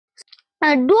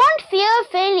Don't fear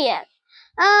failure.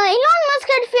 Elon Musk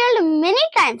had failed many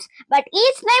times, but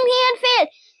each time he had failed,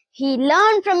 he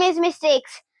learned from his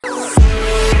mistakes.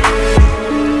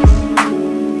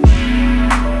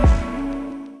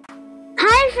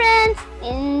 Hi friends,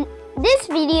 in this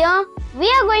video, we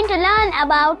are going to learn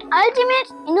about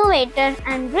ultimate innovator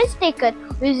and risk taker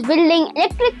who is building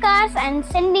electric cars and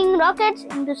sending rockets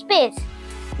into space.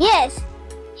 Yes,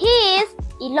 he is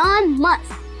Elon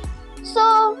Musk.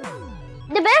 So,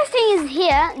 the best thing is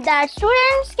here that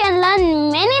students can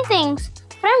learn many things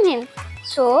from him.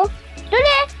 So,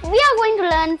 today we are going to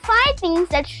learn 5 things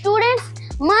that students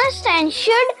must and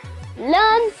should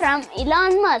learn from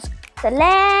Elon Musk. So,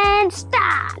 let's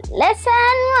start.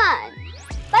 Lesson 1.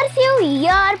 Pursue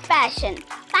your passion.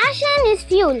 Passion is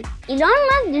fuel. Elon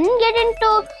Musk didn't get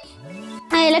into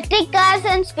electric cars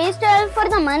and space travel for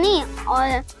the money.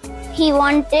 Or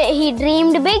he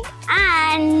dreamed big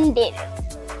and did.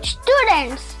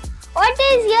 Students, what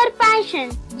is your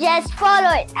passion? Just follow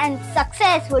it and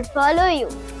success would follow you.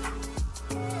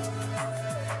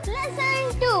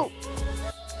 Lesson 2.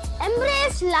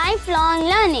 Embrace lifelong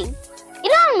learning.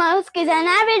 Elon Musk is an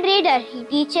avid reader. He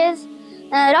teaches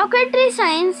rocketry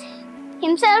science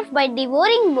himself by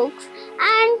devouring books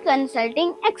and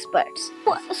consulting experts.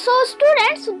 So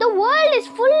students, the world is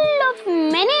full of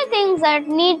many things that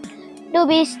need to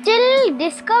be still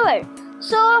discovered.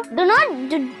 So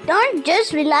don't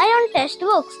just rely on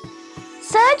textbooks.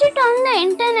 Search it on the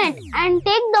internet and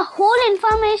take the whole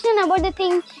information about the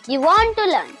thing you want to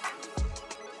learn.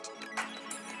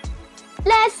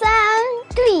 Lesson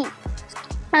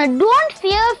 3. Don't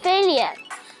fear failure.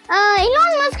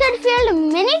 Elon Musk had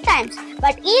failed many times,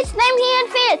 but each time he had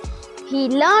failed, he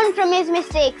learned from his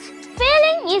mistakes.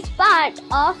 Failing is part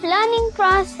of learning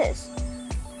process.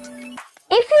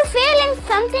 If you fail in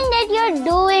something that you're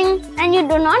doing and you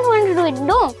do not want to do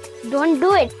it, don't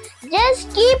do it.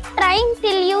 Just keep trying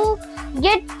till you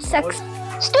get success.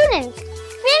 Students,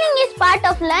 failing is part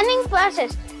of learning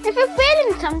process. If you fail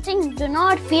in something, do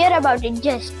not fear about it.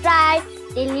 Just try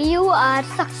till you are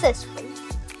successful.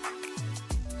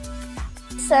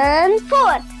 Lesson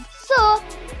 4. So,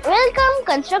 welcome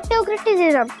constructive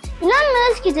criticism. Elon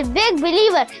Musk is a big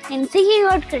believer in seeking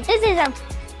out criticism.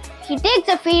 He takes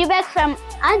the feedback from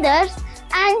others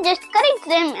and just corrects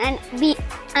them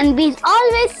and be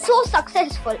always so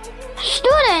successful.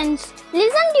 Students,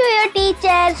 listen to your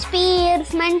teachers,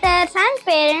 peers, mentors and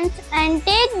parents and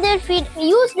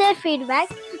use their feedback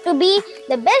to be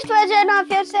the best version of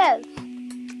yourself.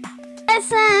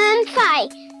 Lesson 5.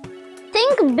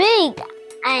 Think big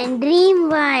and dream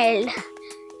wild.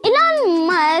 Elon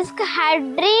Musk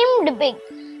had dreamed big,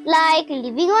 like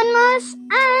living on Mars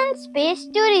and space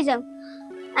tourism,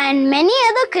 and many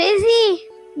other crazy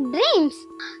dreams.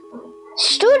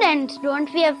 Students,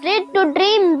 don't be afraid to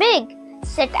dream big.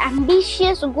 Set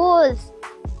ambitious goals,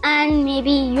 and maybe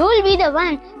you'll be the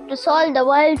one to solve the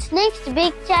world's next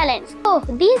big challenge. So,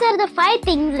 these are the 5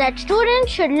 things that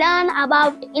students should learn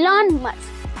about Elon Musk.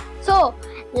 So,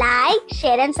 like,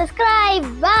 share and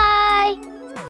subscribe. Bye!